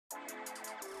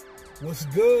What's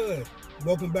good?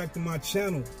 Welcome back to my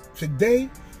channel. Today,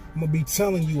 I'm going to be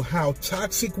telling you how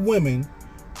toxic women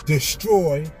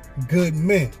destroy good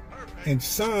men and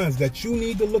signs that you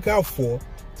need to look out for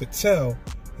to tell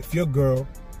if your girl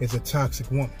is a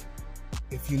toxic woman.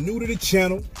 If you're new to the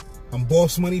channel, I'm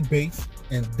Boss Money Bates,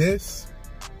 and this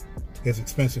is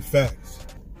Expensive Facts.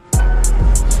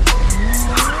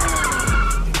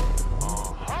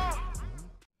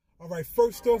 Alright,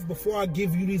 first off, before I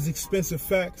give you these expensive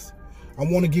facts, I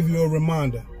want to give you a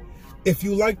reminder. If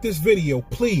you like this video,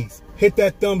 please hit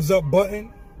that thumbs up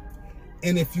button.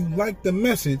 And if you like the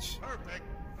message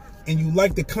and you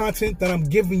like the content that I'm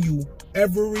giving you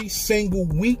every single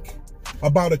week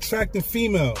about attracting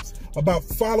females, about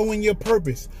following your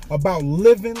purpose, about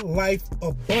living life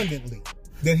abundantly,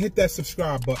 then hit that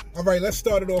subscribe button. All right, let's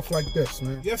start it off like this,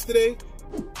 man. Yesterday,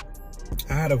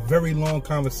 I had a very long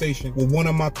conversation with one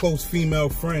of my close female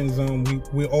friends.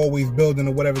 We're always building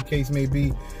or whatever case may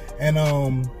be.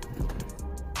 And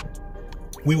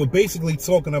we were basically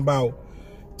talking about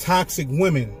toxic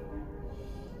women,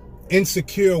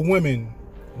 insecure women,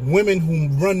 women who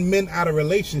run men out of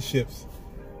relationships.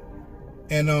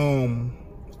 And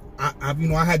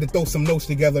I had to throw some notes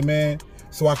together, man,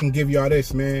 so I can give y'all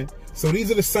this, man. So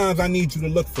these are the signs I need you to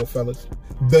look for, fellas.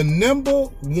 The number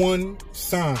one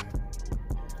sign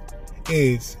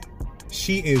is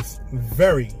she is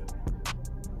very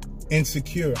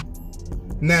insecure.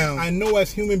 Now, I know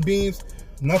as human beings,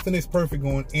 nothing is perfect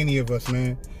on any of us,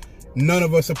 man. None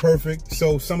of us are perfect.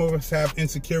 So some of us have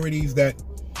insecurities that,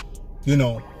 you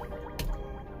know,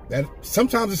 that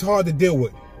sometimes it's hard to deal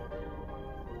with.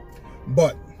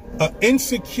 But an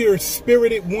insecure,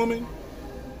 spirited woman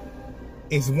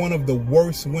is one of the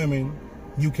worst women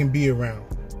you can be around.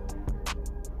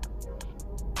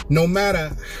 No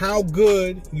matter how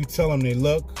good you tell them they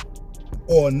look,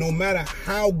 or no matter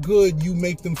how good you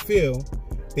make them feel,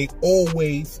 they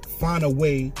always find a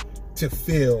way to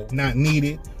feel not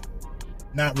needed,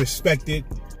 not respected,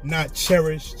 not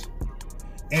cherished.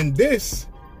 And this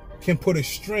can put a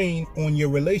strain on your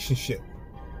relationship.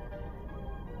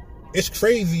 It's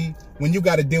crazy when you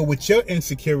got to deal with your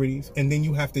insecurities and then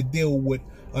you have to deal with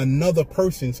another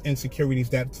person's insecurities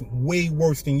that's way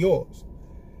worse than yours.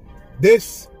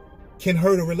 This can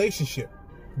hurt a relationship.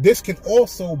 This can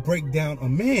also break down a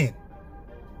man.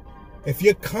 If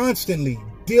you're constantly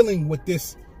dealing with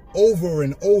this over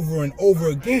and over and over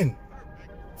again,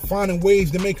 finding ways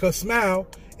to make her smile,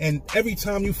 and every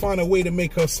time you find a way to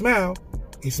make her smile,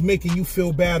 it's making you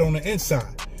feel bad on the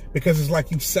inside, because it's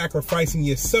like you sacrificing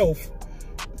yourself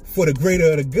for the greater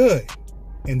of the good.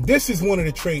 And this is one of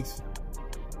the traits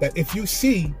that if you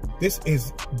see, this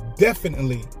is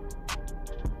definitely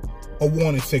a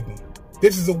warning signal.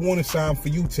 This is a warning sign for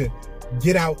you to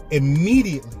get out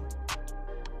immediately.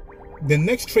 The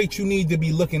next trait you need to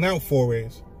be looking out for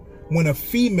is when a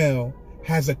female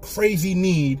has a crazy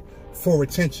need for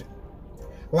attention.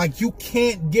 Like you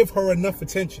can't give her enough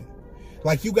attention.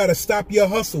 Like you got to stop your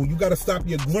hustle. You got to stop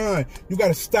your grind. You got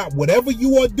to stop whatever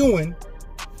you are doing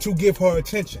to give her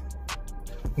attention.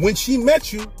 When she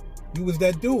met you, you was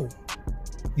that dude.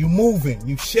 You moving,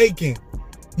 you shaking,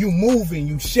 you moving,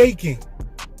 you shaking.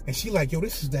 And she like, yo,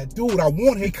 this is that dude. I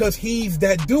want him because he's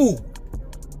that dude.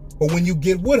 But when you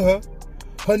get with her,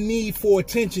 her need for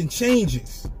attention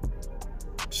changes.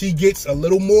 She gets a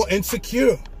little more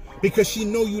insecure because she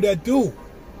know you that dude.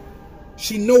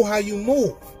 She know how you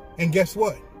move. And guess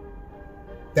what?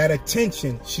 That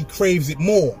attention, she craves it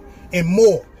more and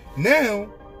more. Now,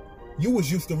 you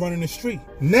was used to running the street.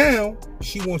 Now,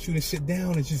 she wants you to sit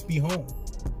down and just be home.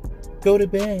 Go to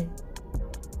bed.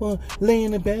 Or lay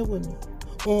in the bed with me.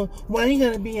 Or why you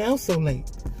gotta be out so late?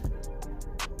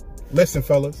 Listen,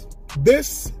 fellas,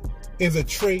 this is a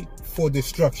trait for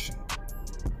destruction.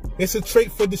 It's a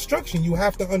trait for destruction. You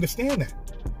have to understand that.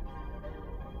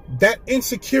 That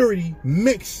insecurity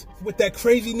mixed with that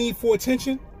crazy need for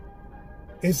attention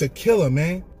is a killer,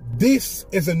 man. This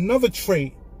is another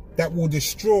trait that will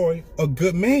destroy a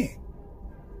good man.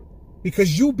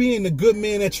 Because you being the good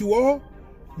man that you are,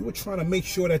 you were trying to make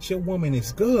sure that your woman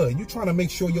is good. You're trying to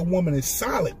make sure your woman is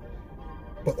solid.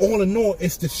 But all in all,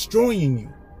 it's destroying you.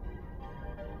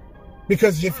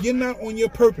 Because if you're not on your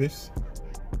purpose,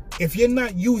 if you're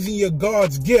not using your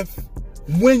God's gift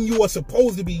when you are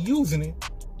supposed to be using it,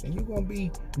 then you're going to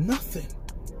be nothing.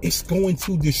 It's going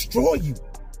to destroy you.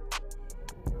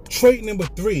 Trait number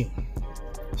 3,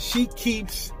 she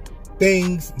keeps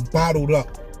things bottled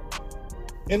up.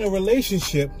 In a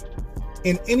relationship,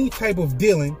 in any type of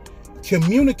dealing,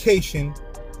 communication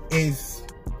is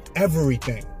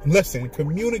everything. Listen,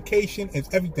 communication is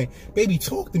everything. Baby,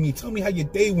 talk to me. Tell me how your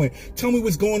day went. Tell me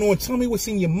what's going on. Tell me what's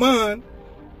in your mind.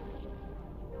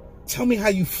 Tell me how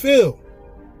you feel.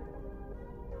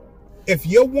 If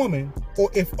your woman, or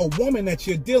if a woman that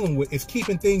you're dealing with is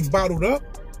keeping things bottled up,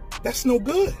 that's no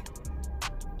good.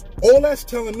 All that's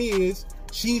telling me is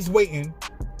she's waiting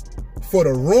for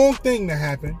the wrong thing to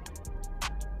happen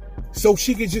so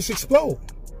she could just explode.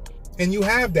 And you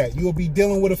have that. You'll be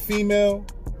dealing with a female,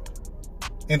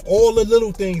 and all the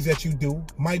little things that you do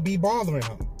might be bothering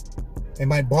her. It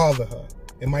might bother her.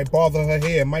 It might bother her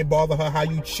hair. It might bother her how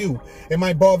you chew. It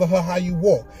might bother her how you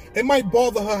walk. It might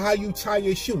bother her how you tie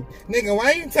your shoe. Nigga,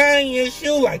 why you tying your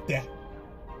shoe like that?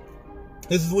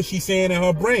 This is what she's saying in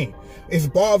her brain. It's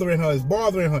bothering her. It's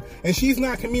bothering her. And she's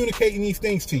not communicating these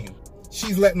things to you.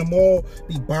 She's letting them all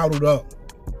be bottled up.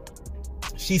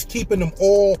 She's keeping them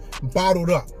all bottled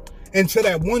up. Until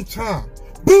that one time,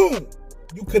 boom,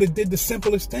 you could have did the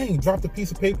simplest thing. Dropped a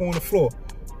piece of paper on the floor.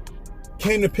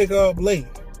 Came to pick her up late.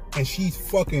 And she's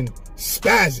fucking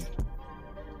spazzing.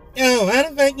 Yo, how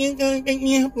the fuck you gonna pick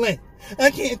me up late?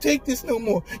 I can't take this no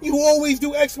more. You always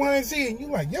do X, Y, and Z. And you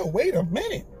like, yo, wait a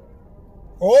minute.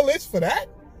 All this for that?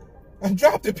 I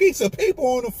dropped a piece of paper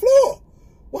on the floor.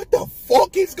 What the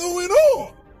fuck is going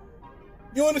on?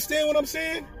 You understand what I'm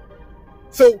saying?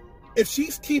 So, if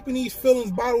she's keeping these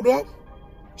feelings bottled up,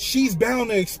 she's bound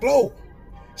to explode.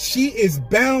 She is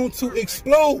bound to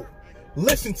explode.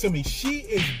 Listen to me. She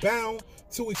is bound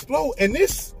to explode. And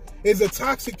this is a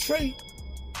toxic trait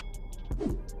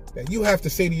that you have to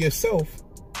say to yourself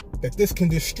that this can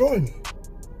destroy me.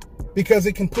 Because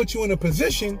it can put you in a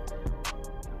position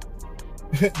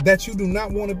that you do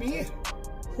not want to be in.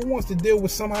 Who wants to deal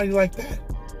with somebody like that?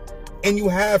 And you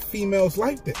have females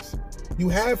like this. You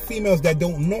have females that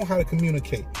don't know how to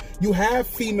communicate. You have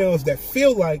females that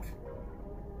feel like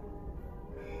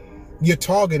you're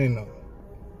targeting them.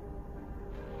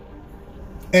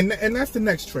 And that's the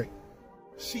next trait.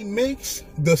 She makes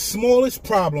the smallest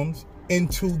problems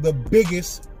into the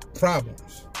biggest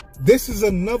problems. This is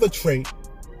another trait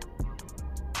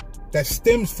that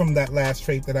stems from that last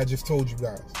trait that I just told you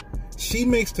guys. She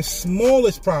makes the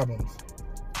smallest problems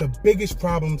the biggest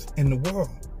problems in the world.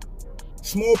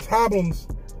 Small problems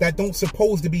that don't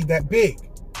supposed to be that big.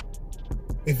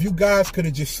 If you guys could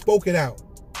have just spoke it out,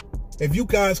 if you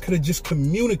guys could have just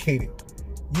communicated,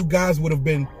 you guys would have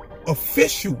been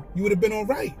official. You would have been all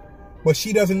right. But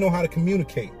she doesn't know how to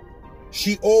communicate.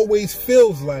 She always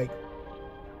feels like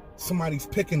somebody's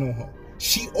picking on her.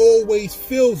 She always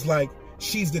feels like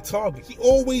she's the target. She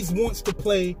always wants to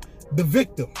play the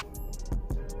victim.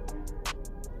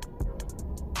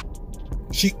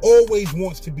 She always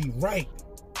wants to be right.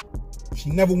 She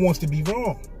never wants to be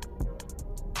wrong.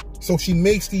 So she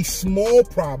makes these small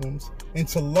problems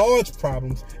into large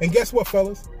problems. And guess what,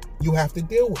 fellas? You have to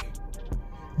deal with it.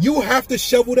 You have to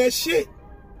shovel that shit.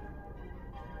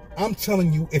 I'm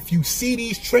telling you, if you see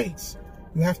these traits,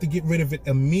 you have to get rid of it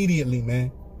immediately,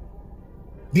 man.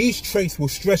 These traits will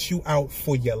stress you out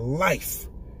for your life.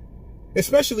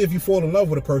 Especially if you fall in love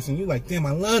with a person. You're like, damn,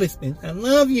 I love this bitch. I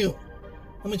love you.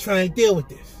 I'm going to try and deal with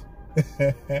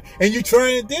this. And you try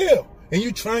and deal. And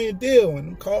you try and deal.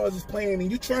 And the cars is playing.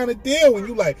 And you trying to deal. And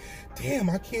you like, damn,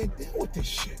 I can't deal with this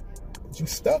shit. But you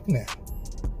stuck now.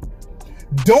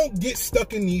 Don't get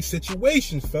stuck in these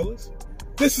situations, fellas.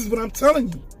 This is what I'm telling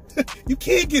you. You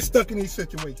can't get stuck in these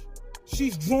situations.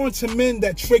 She's drawn to men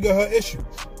that trigger her issues.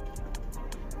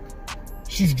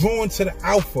 She's drawn to the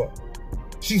alpha.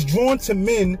 She's drawn to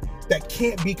men that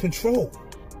can't be controlled.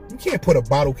 You can't put a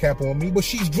bottle cap on me, but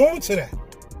she's drawn to that.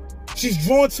 She's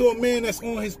drawn to a man that's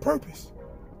on his purpose.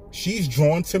 She's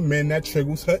drawn to men that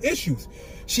triggers her issues.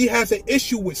 She has an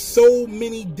issue with so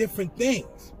many different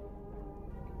things.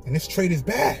 And this trait is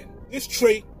bad. This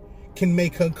trait can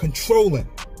make her controlling.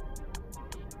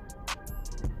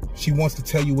 She wants to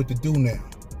tell you what to do now.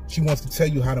 She wants to tell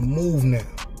you how to move now.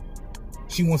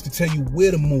 She wants to tell you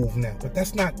where to move now. But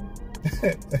that's not...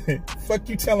 Fuck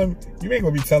you telling... You ain't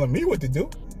gonna be telling me what to do.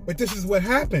 But this is what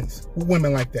happens with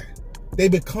women like that. They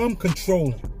become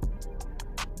controlling.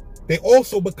 They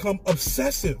also become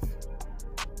obsessive.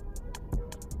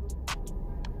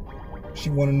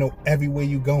 She want to know everywhere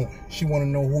you going. She want to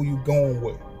know who you going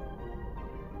with.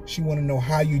 She want to know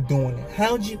how you doing it.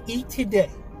 How'd you eat today?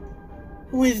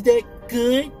 Was that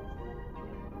good?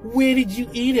 Where did you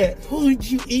eat at? Who did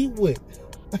you eat with?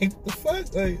 Like, the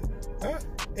fuck? Like, I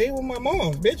ate with my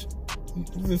mom, bitch.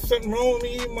 Is there something wrong with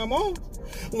me eating my mom?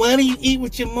 Why do you eat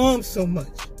with your mom so much?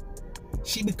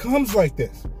 She becomes like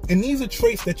this. And these are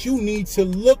traits that you need to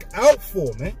look out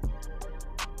for, man.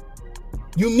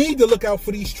 You need to look out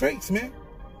for these traits, man.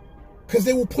 Because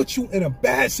they will put you in a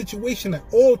bad situation at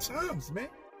all times, man.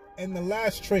 And the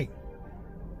last trait,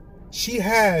 she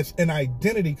has an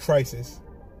identity crisis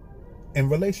in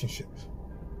relationships.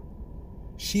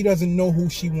 She doesn't know who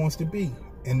she wants to be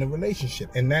in the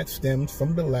relationship. And that stems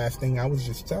from the last thing I was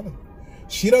just telling you.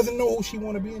 She doesn't know who she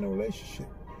want to be in a relationship.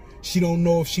 She don't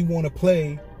know if she want to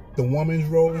play the woman's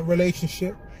role in a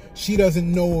relationship. She doesn't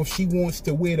know if she wants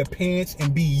to wear the pants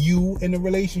and be you in the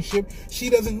relationship. She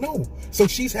doesn't know. So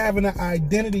she's having an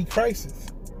identity crisis.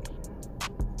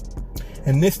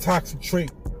 And this toxic trait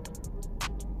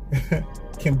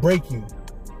can break you.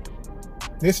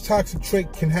 This toxic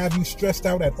trait can have you stressed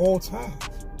out at all times.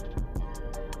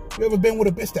 You ever been with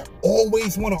a bitch that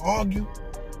always want to argue?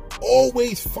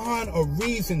 Always find a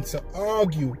reason to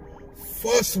argue,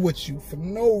 fuss with you for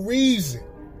no reason.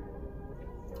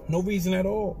 No reason at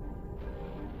all.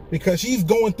 Because she's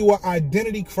going through an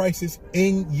identity crisis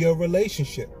in your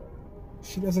relationship.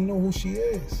 She doesn't know who she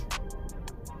is.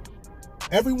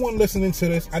 Everyone listening to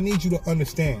this, I need you to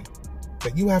understand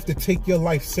that you have to take your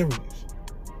life serious.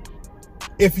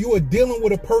 If you are dealing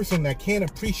with a person that can't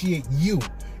appreciate you,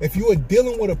 if you are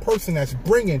dealing with a person that's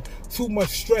bringing too much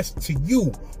stress to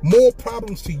you, more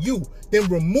problems to you, then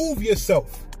remove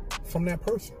yourself from that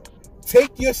person.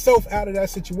 Take yourself out of that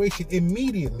situation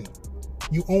immediately.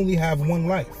 You only have one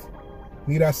life.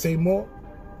 Need I say more?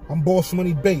 I'm Boss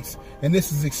Money Bass, and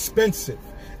this is expensive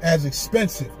as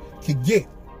expensive could get.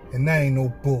 And that ain't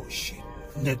no bullshit,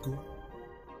 nigga.